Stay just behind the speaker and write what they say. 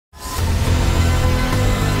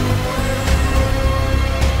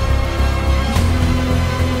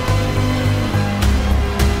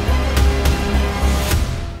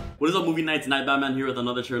What is up, movie nights? Night Batman here with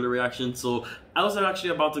another trailer reaction. So I was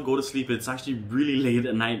actually about to go to sleep. It's actually really late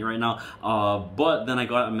at night right now. But then I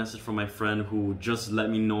got a message from my friend who just let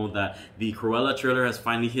me know that the Cruella trailer has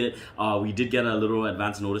finally hit. We did get a little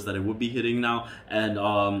advance notice that it would be hitting now, and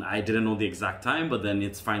I didn't know the exact time, but then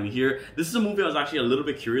it's finally here. This is a movie I was actually a little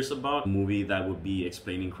bit curious about. A movie that would be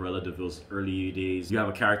explaining Cruella de Vil's early days. You have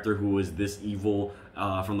a character who is this evil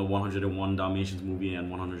from the 101 Dalmatians movie and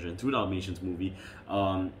 102 Dalmatians movie,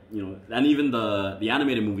 you know, and even the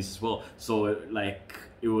animated movies as well. So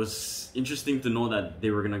it was interesting to know that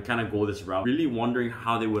they were gonna kind of go this route. Really wondering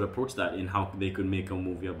how they would approach that and how they could make a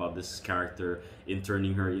movie about this character in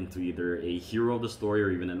turning her into either a hero of the story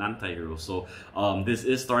or even an anti-hero. So this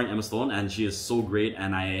is starring Emma Stone, and she is so great.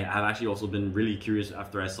 And I have actually also been really curious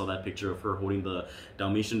after I saw that picture of her holding the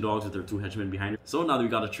Dalmatian dogs with her two henchmen behind her. So now that we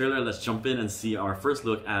got a trailer, let's jump in and see our first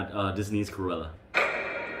look at Disney's Cruella.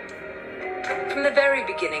 From the very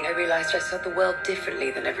beginning, I realized I saw the world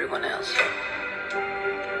differently than everyone else.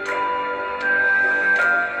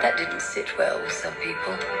 That didn't sit well with some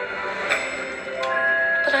people.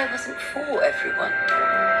 But I wasn't for everyone.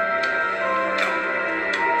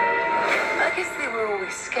 I guess they were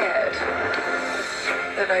always scared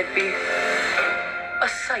that I'd be a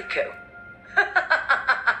psycho.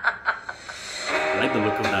 I like the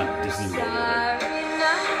look of that Disney logo.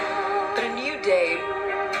 But a new day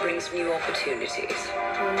brings new opportunities.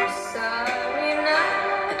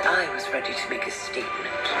 And I was ready to make a statement.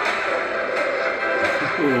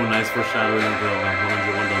 Oh, nice foreshadowing of the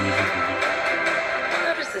 101 Dalmatians movie.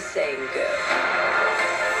 How does the saying go?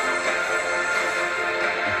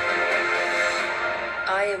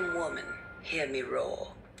 I am woman, hear me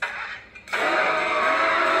roar.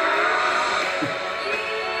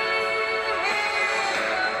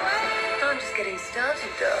 I'm just getting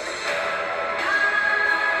started, darling.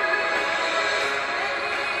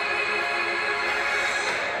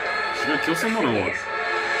 She's gonna kill someone or what?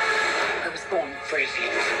 I was born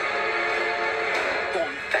brilliant,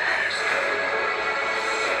 born fast,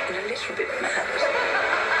 and a little bit mad.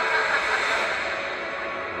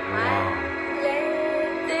 Wow.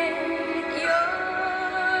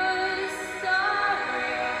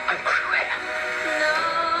 I'm Cruella.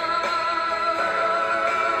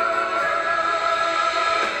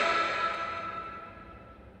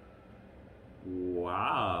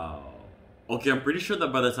 Wow. Okay, I'm pretty sure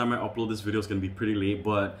that by the time I upload this video, it's gonna be pretty late,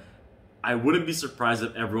 but I wouldn't be surprised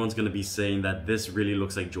if everyone's gonna be saying that this really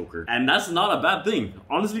looks like Joker. And that's not a bad thing.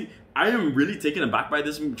 Honestly, I am really taken aback by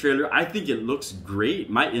this trailer. I think it looks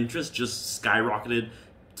great. My interest just skyrocketed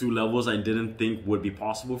to levels I didn't think would be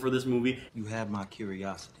possible for this movie. You had my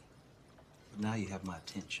curiosity, but now you have my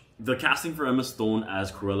attention. The casting for Emma Stone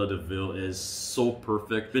as Cruella de Vil is so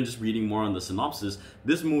perfect. Been just reading more on the synopsis.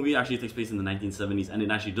 This movie actually takes place in the 1970s, and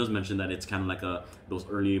it actually does mention that it's kind of like those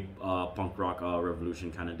early punk rock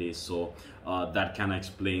revolution kind of days. So that kind of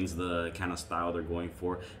explains the kind of style they're going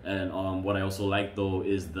for. And what I also like though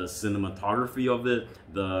is the cinematography of it,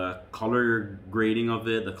 the color grading of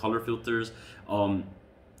it, the color filters.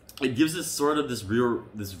 It gives us sort of this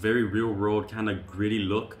very real world kind of gritty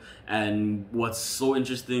look. And what's so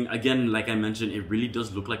interesting, again, like I mentioned, it really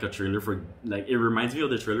does look like a trailer for, like, it reminds me of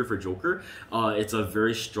the trailer for Joker. It's a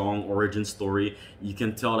very strong origin story. You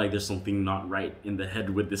can tell like there's something not right in the head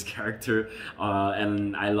with this character.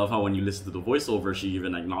 And I love how when you listen to the voiceover, she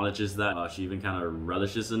even acknowledges that. She even kind of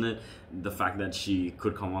relishes in it. The fact that she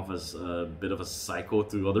could come off as a bit of a psycho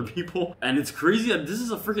to other people. And it's crazy that this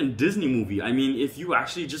is a freaking Disney movie. I mean, if you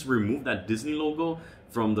actually just remove that Disney logo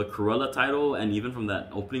from the Cruella title and even from that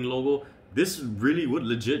opening logo, this really would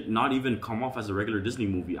legit not even come off as a regular Disney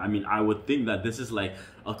movie. I mean, I would think that this is like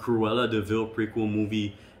a Cruella de Vil prequel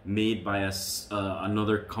movie made by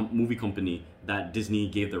another movie company that Disney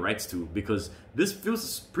gave the rights to, because this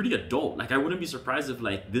feels pretty adult. Like, I wouldn't be surprised if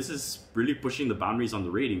like this is really pushing the boundaries on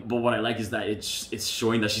the rating. But what I like is that it's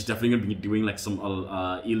showing that she's definitely gonna be doing like some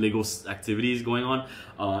illegal activities going on,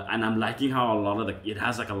 and I'm liking how a lot of it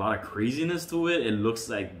has like a lot of craziness to it. It looks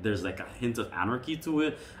like there's like a hint of anarchy to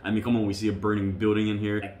it. I mean, come on, we see a burning building in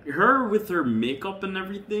here. Like, her with her makeup and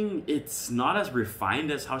everything, it's not as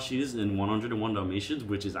refined as how she is in 101 Dalmatians,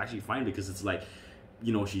 which is actually fine because it's like,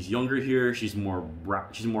 you know, she's younger here, she's more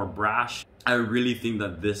brash. I really think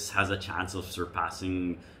that this has a chance of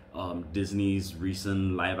surpassing Disney's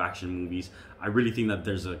recent live action movies. I really think that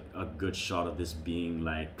there's a good shot of this being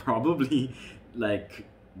like probably like,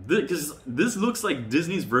 because this looks like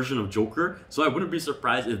Disney's version of Joker, so I wouldn't be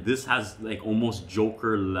surprised if this has like almost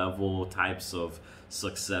Joker level types of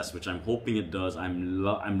success, which I'm hoping it does. I'm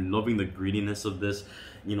loving the grittiness of this.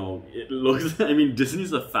 You know, it looks, I mean,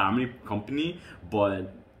 Disney's a family company,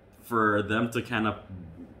 but for them to kind of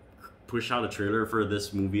push out a trailer for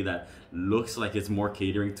this movie that looks like it's more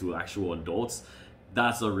catering to actual adults,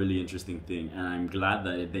 that's a really interesting thing, and I'm glad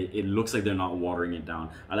that it looks like they're not watering it down.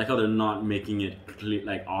 I like how they're not making it clear,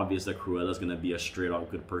 like obvious that Cruella's gonna be a straight out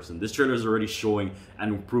good person. This trailer is already showing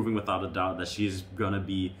and proving without a doubt that she's gonna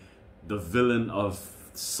be the villain of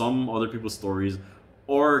some other people's stories,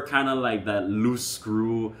 or kind of like that loose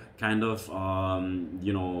screw kind of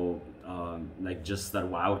like just that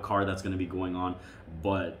wild card that's gonna be going on.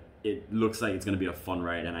 But it looks like it's going to be a fun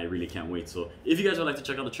ride, and I really can't wait. So if you guys would like to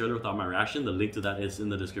check out the trailer without my reaction, the link to that is in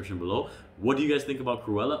the description below. What do you guys think about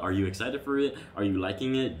Cruella? Are you excited for it? Are you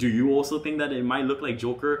liking it? Do you also think that it might look like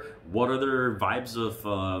Joker? What other vibes of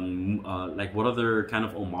like what other kind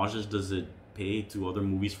of homages does it pay to other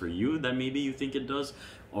movies for you that maybe you think it does?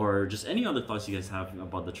 Or just any other thoughts you guys have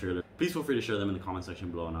about the trailer, please feel free to share them in the comment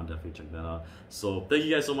section below, and I'll definitely check that out. So thank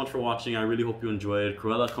you guys so much for watching. I really hope you enjoyed.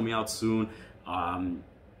 Cruella coming out soon.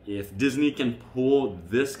 If Disney can pull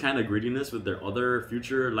this kind of grittiness with their other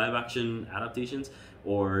future live action adaptations,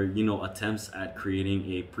 or attempts at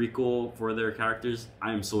creating a prequel for their characters,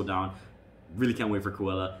 I am so down. Really can't wait for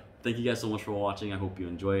Cruella. Thank you guys so much for watching. I hope you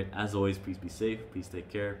enjoyed. As always, please be safe, please take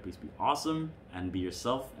care, please be awesome, and be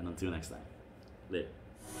yourself. And until next time, later.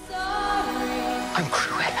 I'm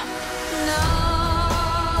Cruella. No.